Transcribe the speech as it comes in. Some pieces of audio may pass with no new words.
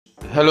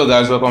Hello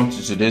guys, welcome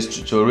to today's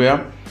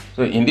tutorial.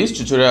 So in this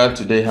tutorial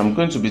today, I'm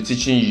going to be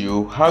teaching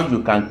you how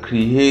you can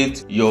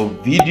create your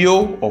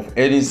video of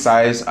any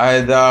size,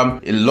 either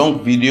a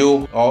long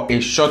video or a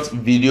short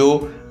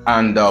video,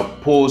 and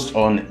post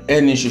on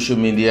any social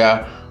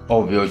media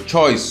of your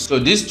choice. So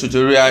this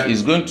tutorial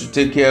is going to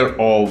take care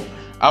of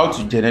how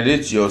to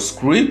generate your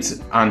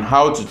script and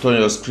how to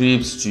turn your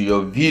scripts to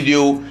your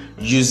video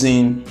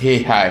using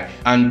AI,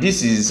 and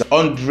this is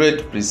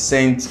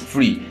 100%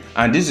 free,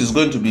 and this is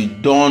going to be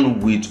done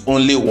with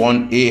only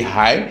one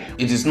AI.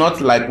 It is not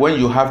like when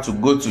you have to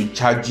go to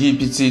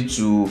ChatGPT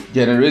to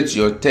generate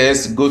your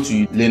text, go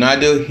to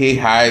Leonardo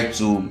AI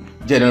to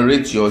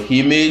generate your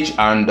image,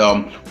 and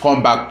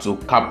come back to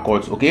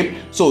CapCut. Okay,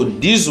 so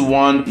this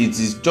one, it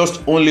is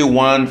just only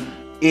one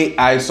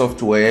AI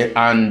software,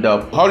 and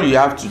all you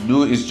have to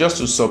do is just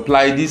to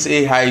supply this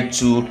AI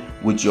tool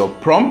with your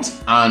prompt,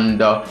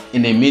 and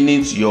in a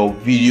minute your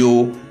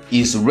video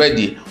is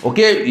ready.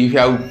 Okay, if you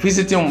are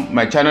visiting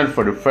my channel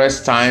for the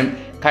first time,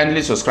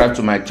 kindly subscribe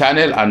to my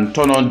channel and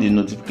turn on the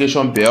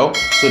notification bell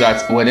so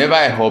that whenever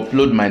I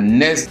upload my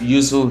next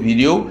useful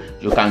video,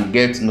 you can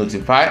get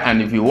notified.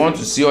 And if you want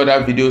to see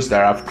other videos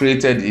that I've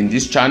created in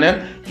this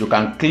channel, you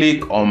can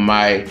click on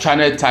my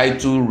channel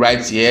title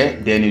right here,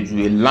 then it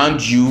will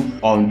land you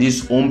on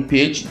this home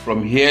page.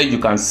 From here you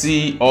can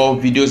see all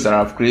videos that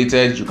I've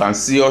created, you can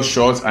see all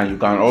shorts, and you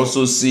can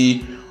also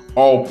see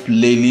all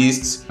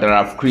playlists that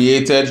I've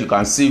created. You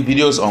can see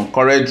videos on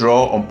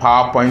CorelDRAW, on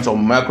PowerPoint,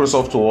 on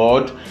Microsoft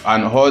Word,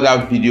 and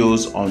other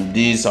videos on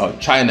this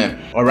channel.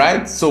 All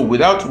right, so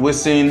without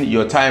wasting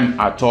your time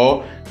at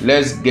all,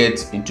 let's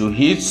get into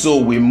it.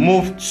 So we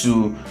move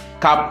to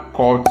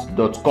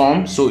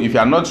CapCut.com. so if you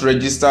are not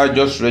registered,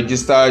 just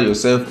register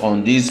yourself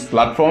on this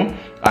platform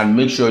and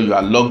make sure you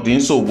are logged in.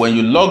 So when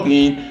you log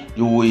in,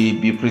 you will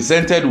be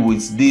presented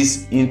with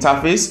this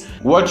interface.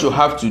 What you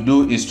have to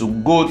do is to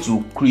go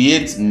to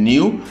create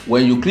new.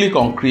 When you click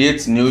on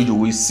create new, you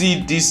will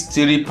see these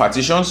three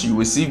partitions. You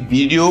will see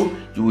video,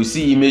 you will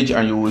see image,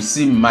 and you will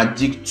see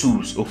magic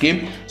tools.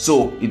 Okay,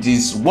 so it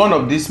is one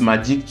of these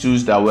magic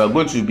tools that we are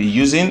going to be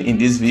using in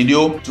this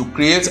video to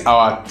create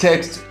our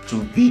text to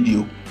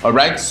video. All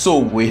right, so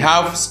we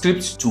have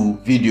script to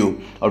video.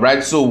 All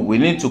right, so we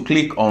need to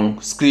click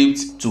on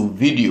script to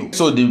video.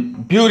 So the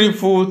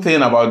beautiful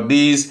thing about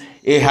this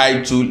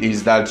AI tool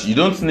is that you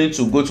don't need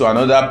to go to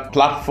another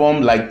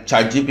platform like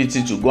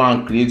ChatGPT to go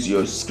and create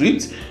your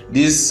script.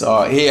 This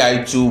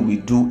AI tool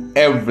will do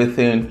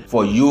everything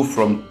for you,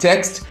 from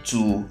text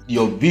to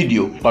your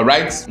video. All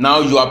right, now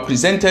you are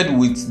presented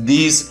with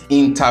this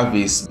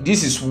interface.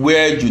 This is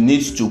where you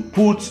need to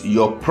put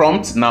your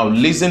prompt. Now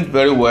listen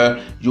very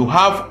well. You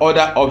have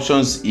other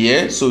options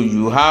here. So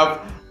you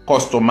have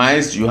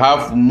customized, you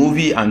have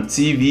movie and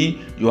TV,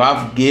 you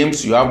have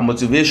games, you have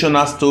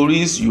motivational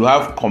stories, you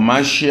have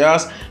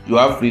commercials, you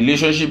have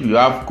relationship, you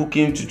have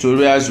cooking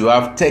tutorials, you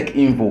have tech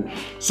info.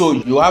 So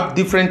you have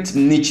different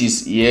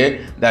niches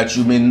here that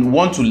you may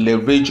want to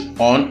leverage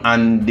on,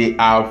 and they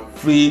are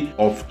free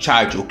of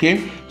charge.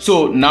 Okay,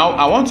 so now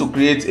I want to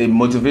create a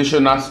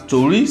motivational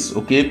stories.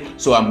 Okay,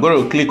 so I'm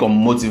going to click on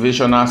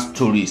motivational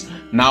stories.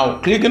 Now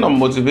clicking on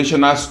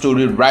motivational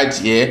story right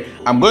here,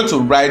 I'm going to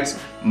write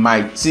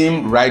my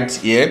theme right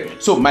here.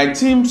 So my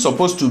theme is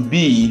supposed to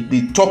be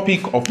the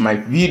topic of my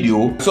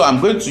video, so I'm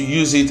going to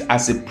use it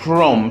as a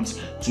prompt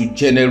to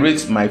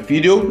generate my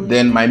video.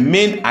 Then my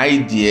main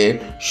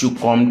idea should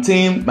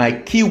contain my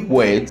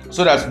keywords,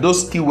 so that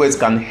those keywords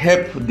can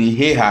help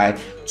the AI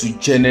to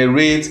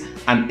generate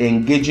an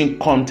engaging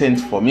content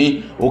for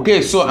me.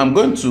 Okay, so I'm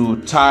going to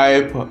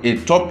type a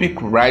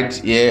topic right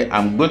here.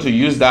 I'm going to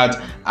use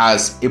that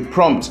as a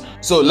prompt.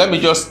 So let me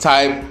just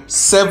type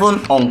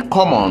 7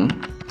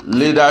 uncommon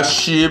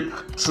leadership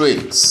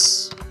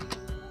traits.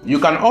 You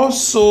can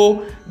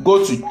also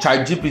go to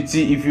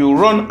ChatGPT. If you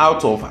run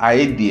out of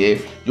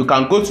idea, you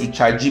can go to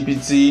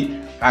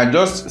ChatGPT and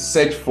just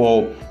search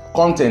for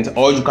content,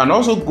 or you can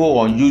also go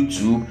on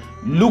YouTube,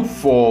 look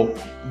for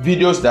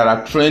videos that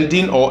are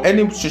trending, or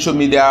any social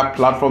media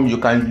platform. You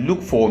can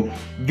look for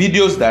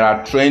videos that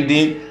are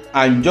trending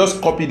and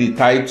just copy the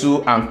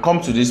title and come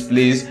to this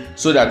place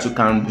so that you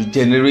can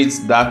regenerate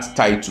that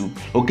title.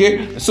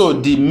 Okay, so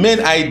the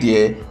main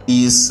idea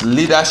is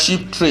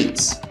leadership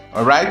traits.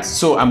 All right,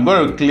 so I'm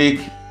going to click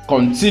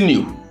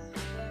continue.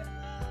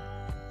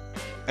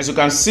 As you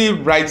can see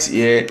right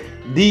here,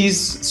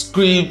 this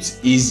script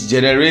is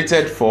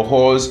generated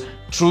for us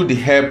through the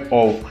help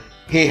of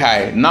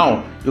AI.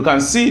 Now you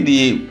can see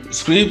the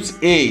script.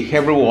 Hey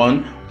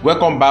everyone,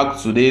 welcome back.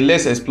 Today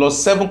let's explore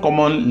 7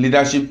 common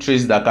leadership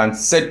traits that can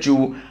set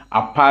you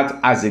apart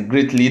as a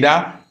great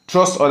leader.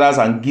 Trust others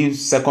and give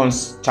second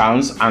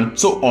chance, and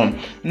so on.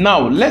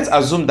 Now let's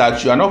assume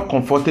that you are not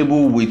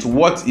comfortable with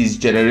what is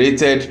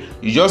generated.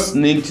 You just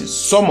need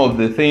some of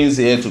the things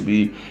here to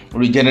be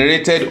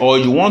regenerated, or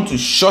you want to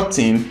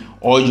shorten,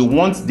 or you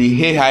want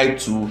the AI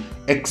to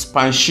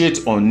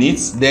expatiate on it.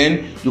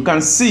 Then you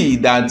can see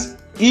that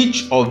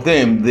each of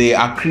them, they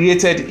are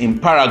created in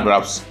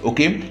paragraphs.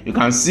 Okay, you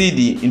can see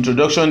the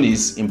introduction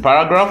is in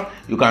paragraph.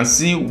 You can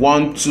see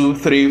 1, 2,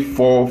 3,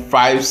 4,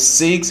 5,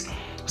 6,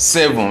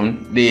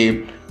 7.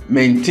 They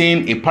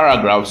maintain a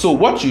paragraph. So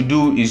what you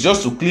do is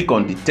just to click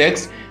on the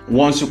text.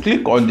 Once you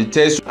click on the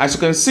text, as you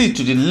can see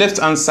to the left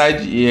hand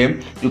side here,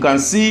 you can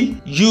see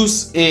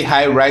use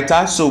AI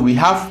writer. So we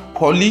have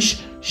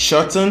polish,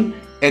 shorten,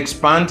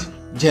 expand,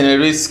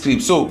 generate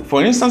script. So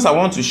for instance, I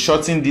want to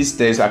shorten this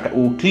text, I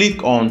will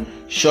click on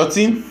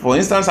shorten. For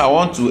instance, I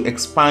want to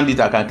expand it,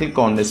 I can click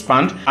on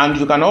expand. And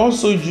you can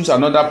also use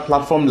another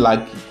platform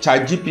like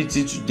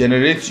ChatGPT to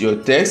generate your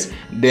text.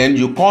 Then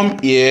you come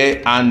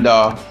here and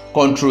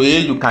Control A,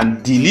 you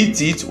can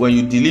delete it. When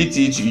you delete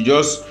it, you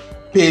just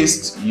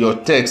paste your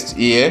text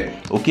here.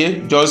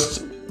 Okay,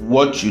 just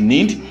what you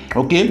need.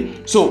 Okay,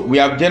 so we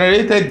have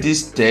generated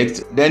this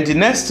text. Then the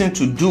next thing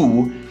to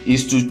do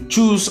is to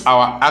choose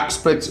our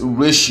aspect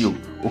ratio.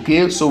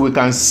 Okay, so we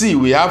can see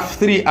we have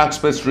 3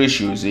 aspect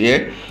ratios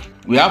here.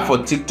 We have for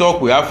TikTok,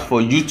 we have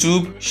for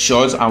YouTube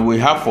Shorts, and we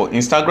have for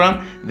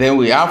Instagram. Then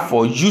we have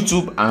for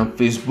YouTube and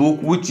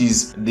Facebook, which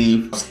is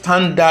the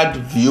standard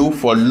view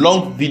for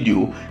long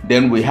video.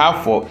 Then we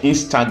have for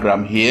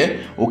Instagram here.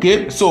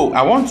 Okay, so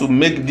I want to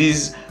make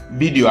this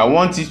video, I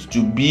want it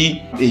to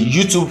be a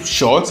YouTube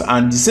short,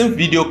 and the same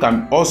video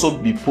can also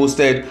be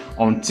posted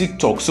on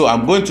TikTok. So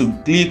I'm going to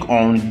click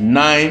on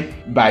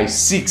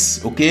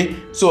 9:6. Okay,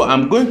 so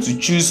I'm going to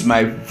choose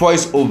my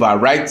voiceover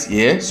right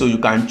here. So you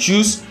can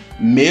choose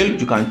male,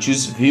 you can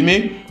choose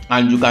female,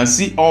 and you can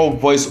see all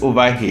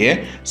voiceover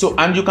here. So,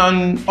 and you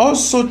can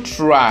also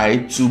try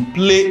to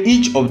play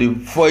each of the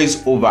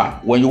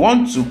voiceover. When you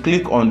want to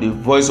click on the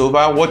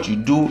voiceover, what you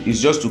do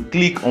is just to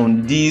click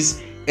on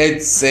this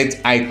headset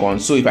icon.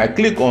 So if I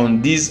click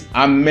on this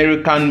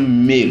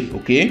American male,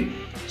 okay,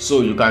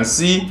 so you can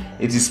see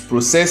it is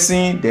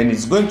processing, then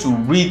it's going to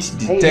read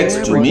the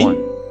text to me.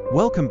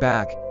 Welcome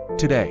back.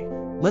 Today,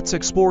 let's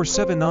explore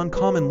 7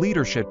 uncommon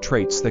leadership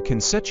traits that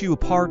can set you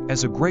apart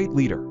as a great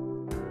leader.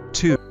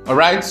 2.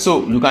 Alright,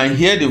 so you can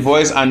hear the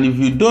voice, and if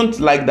you don't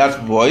like that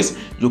voice,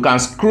 you can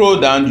scroll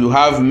down. You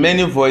have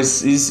many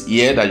voices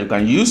here that you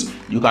can use.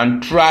 You can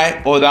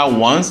try other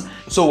ones.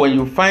 So when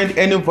you find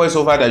any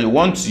voiceover that you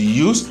want to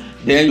use,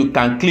 then you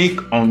can click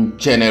on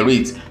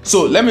generate.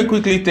 So let me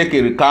quickly take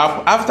a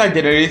recap. After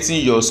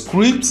generating your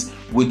scripts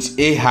with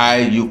AI,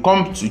 you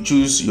come to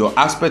choose your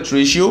aspect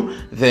ratio,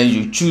 then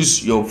you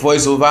choose your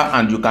voiceover,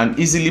 and you can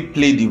easily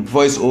play the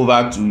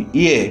voiceover to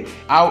hear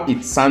how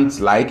it sounds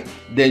like.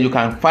 Then you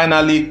can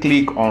finally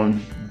click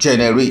on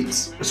generate.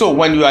 So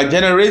when you are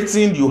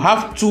generating, you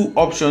have 2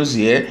 options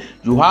here.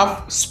 You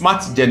have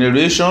smart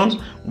generations,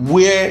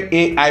 where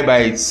AI by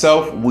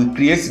itself will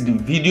create the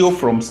video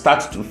from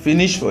start to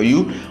finish for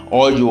you,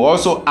 or you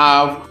also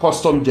have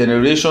custom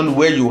generation,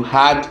 where you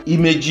add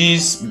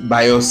images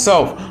by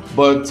yourself.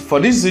 But for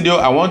this video,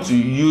 I want to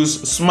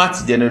use smart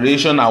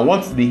generation. I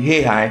want the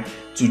AI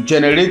to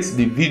generate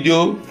the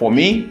video for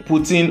me,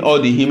 putting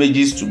all the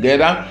images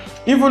together.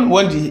 Even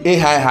when the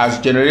AI has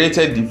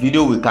generated the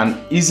video, we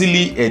can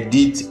easily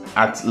edit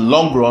at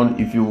long run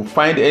if you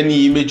find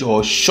any image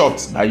or shot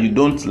that you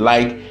don't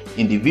like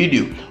in the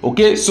video.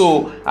 Okay,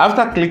 so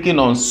after clicking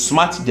on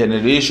smart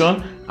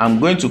generation,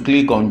 I'm going to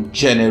click on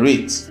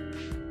generate.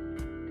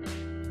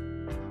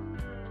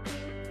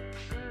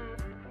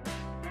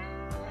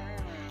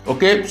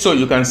 Okay, so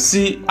you can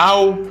see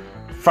how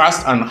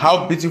fast and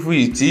how beautiful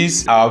it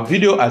is. Our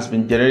video has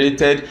been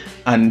generated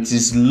and it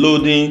is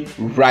loading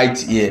right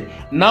here.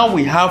 Now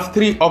we have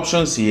 3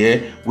 options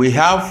here. We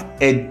have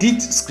edit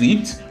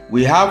script,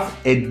 we have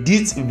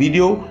edit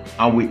video,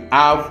 and we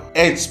have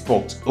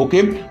export.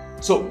 Okay,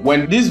 so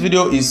when this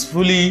video is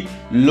fully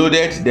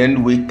loaded,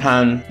 then we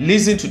can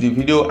listen to the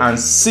video and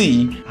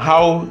see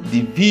how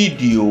the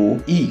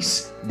video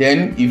is.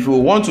 Then if you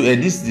want to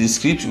edit the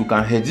script, you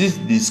can edit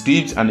the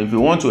script, and if you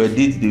want to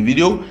edit the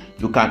video,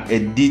 you can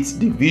edit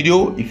the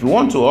video. If you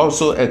want to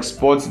also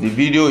export the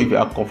video, if you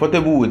are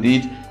comfortable with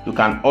it, you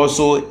can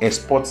also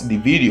export the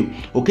video.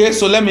 Okay,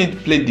 so let me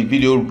play the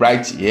video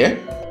right here.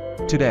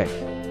 Today,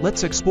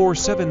 let's explore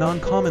 7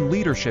 uncommon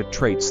leadership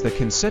traits that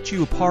can set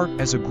you apart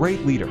as a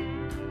great leader.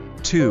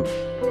 2.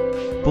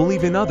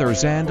 Believe in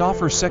others and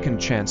offer second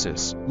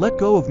chances. Let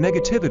go of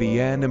negativity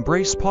and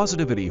embrace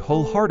positivity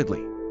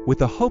wholeheartedly, with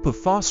the hope of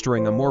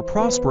fostering a more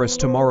prosperous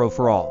tomorrow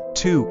for all.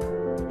 2.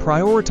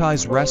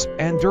 Prioritize rest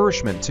and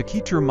nourishment to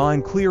keep your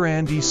mind clear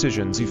and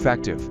decisions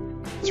effective.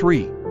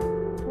 3.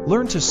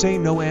 Learn to say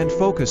no and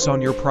focus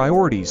on your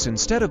priorities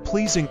instead of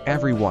pleasing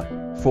everyone.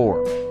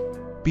 4.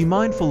 Be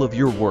mindful of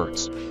your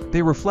words.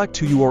 They reflect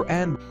who you are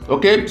and...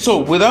 Okay,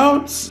 so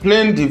without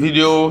playing the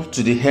video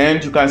to the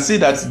end, you can see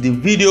that the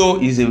video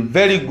is a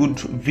very good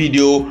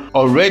video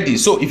already.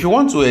 So if you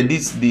want to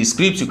edit the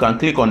script, you can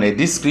click on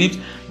edit script.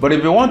 But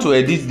if you want to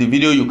edit the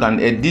video, you can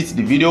edit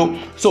the video.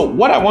 So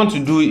what I want to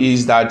do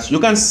is that you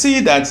can see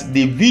that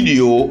the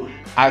video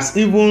has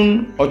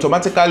even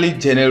automatically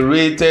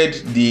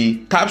generated the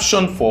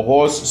caption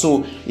for us,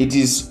 so it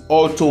is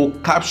auto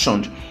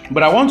captioned.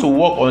 But I want to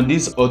work on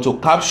this auto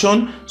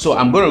caption, so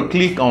I'm going to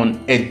click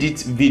on edit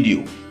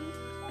video.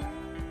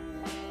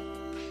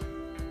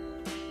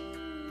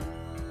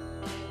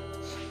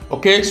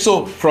 Okay,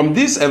 so from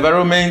this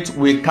environment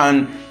we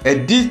can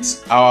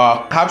edit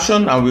our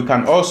caption and we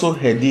can also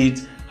edit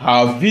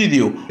our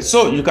video.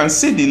 So you can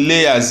see the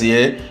layers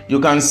here, you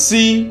can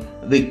see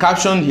the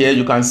caption here,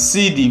 you can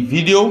see the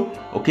video.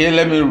 Okay,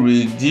 let me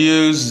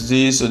reduce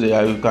this so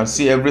that you can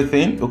see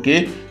everything.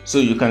 Okay, so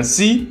you can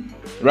see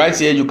right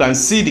here, you can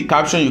see the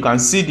caption, you can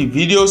see the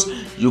videos,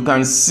 you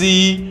can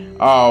see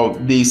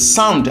the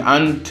sound,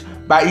 and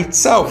by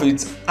itself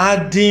it's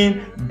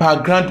adding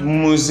background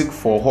music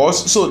for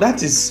us. So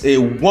that is a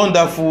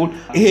wonderful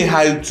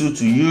AI tool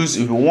to use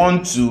if you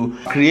want to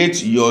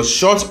create your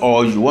short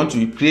or you want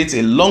to create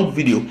a long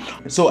video.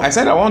 So I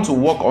said I want to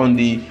work on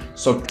the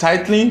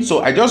subtitling,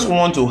 so I just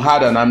want to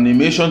add an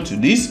animation to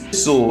this.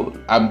 So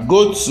I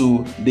go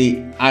to the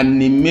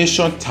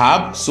animation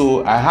tab.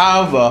 So I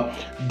have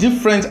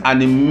different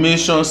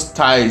animation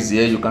styles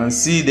here. You can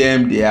see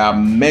them, there are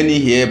many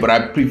here, but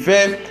I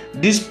prefer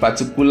this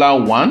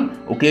particular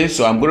one. Okay,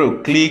 so I'm going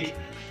to click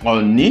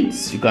on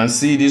it. You can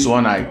see this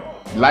one, I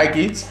like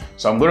it,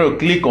 so I'm going to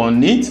click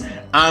on it.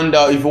 And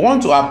if you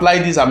want to apply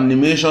this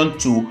animation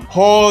to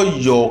all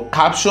your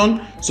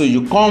caption, so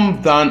you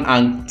come down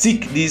and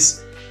tick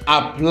this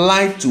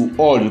apply to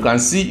all. You can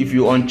see if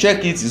you uncheck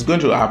it, it's going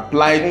to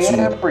apply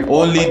to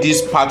only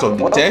this part of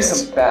the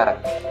text.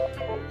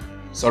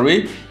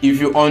 Sorry, if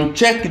you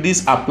uncheck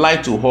this apply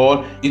to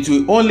all, it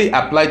will only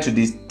apply to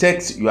the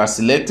text you are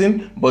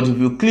selecting. But if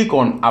you click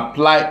on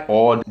apply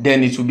all,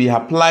 then it will be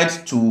applied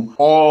to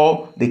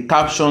all the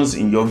captions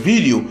in your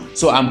video.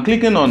 So I'm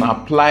clicking on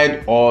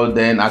applied all,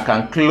 then I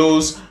can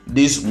close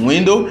this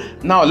window.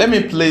 Now let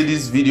me play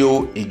this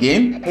video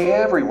again. Hey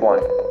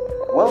everyone,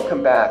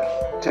 welcome back.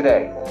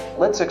 Today,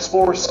 let's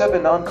explore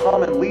 7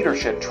 uncommon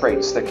leadership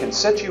traits that can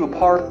set you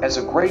apart as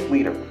a great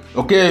leader.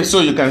 Okay,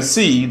 so you can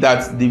see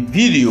that the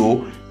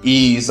video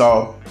is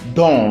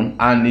done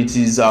and it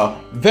is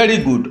very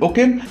good.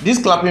 Okay,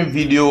 this clapping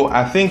video,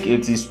 I think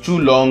it is too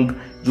long.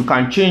 You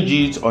can change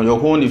it on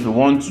your own if you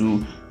want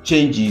to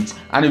change it.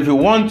 And if you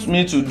want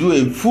me to do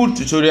a full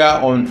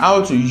tutorial on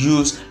how to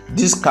use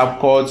this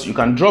CapCut, you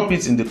can drop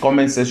it in the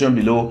comment section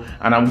below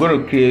and I'm going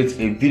to create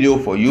a video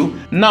for you.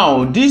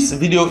 Now this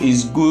video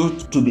is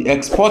good to be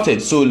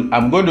exported, so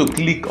I'm going to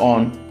click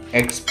on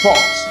export.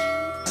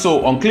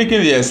 So on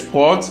clicking the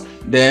export,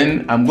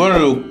 then I'm going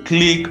to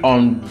click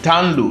on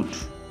download.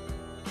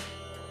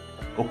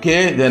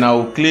 Okay, then I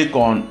will click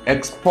on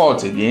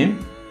export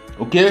again.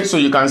 Okay, so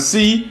you can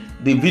see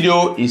the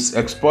video is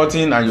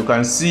exporting and you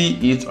can see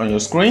it on your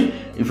screen.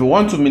 If you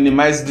want to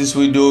minimize this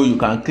video, you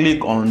can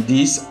click on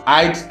this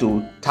hide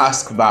to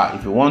taskbar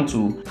if you want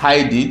to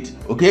hide it.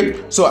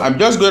 Okay, so I'm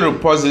just going to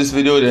pause this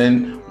video,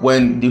 then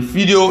when the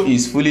video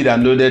is fully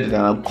downloaded,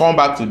 then I'll come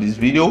back to this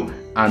video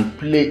and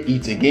play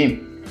it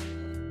again.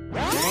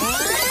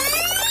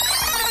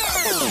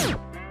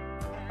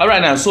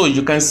 Alright, now so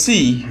you can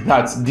see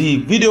that the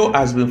video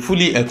has been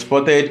fully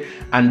exported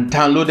and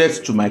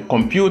downloaded to my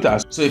computer.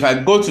 So if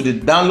I go to the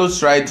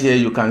downloads right here,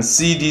 you can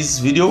see this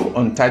video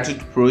Untitled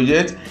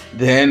Project.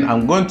 Then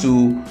I'm going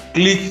to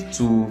click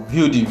to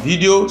view the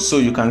video so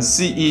you can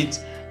see it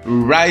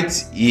right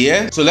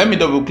here. So let me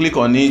double click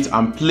on it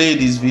and play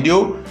this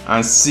video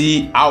and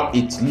see how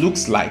it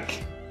looks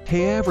like.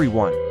 Hey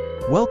everyone,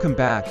 welcome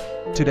back.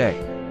 Today,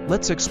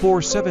 let's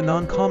explore 7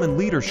 uncommon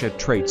leadership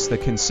traits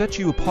that can set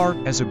you apart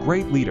as a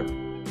great leader.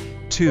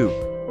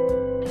 2.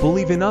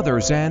 Believe in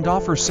others and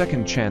offer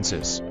second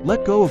chances.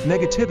 Let go of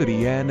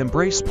negativity and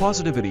embrace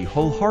positivity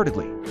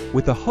wholeheartedly,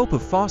 with the hope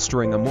of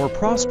fostering a more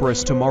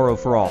prosperous tomorrow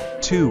for all.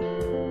 2.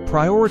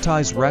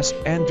 Prioritize rest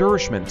and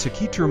nourishment to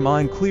keep your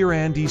mind clear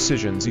and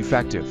decisions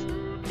effective.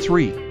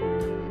 3.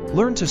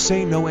 Learn to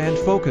say no and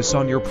focus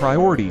on your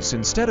priorities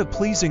instead of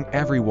pleasing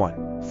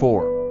everyone.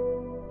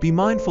 4. Be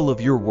mindful of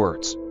your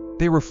words.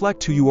 They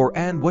reflect who you are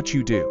and what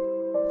you do.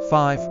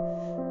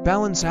 5.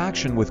 Balance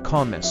action with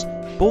calmness.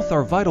 Both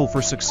are vital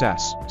for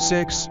success.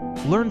 6.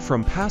 Learn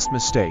from past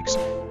mistakes.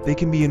 They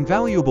can be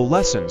invaluable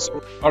lessons.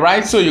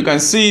 Alright, so you can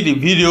see the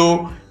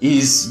video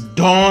is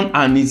done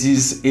and it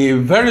is a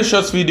very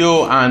short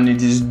video and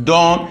it is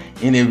done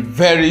in a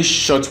very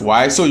short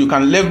while. So you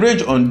can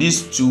leverage on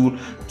this tool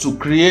to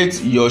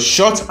create your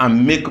short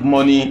and make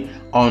money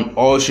on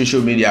all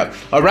social media.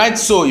 Alright,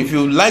 so if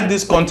you like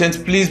this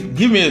content, please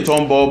give me a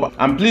thumb up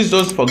and please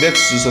don't forget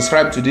to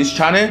subscribe to this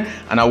channel,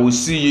 and I will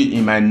see you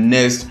in my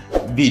next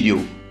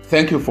video.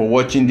 Thank you for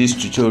watching this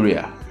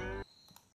tutorial.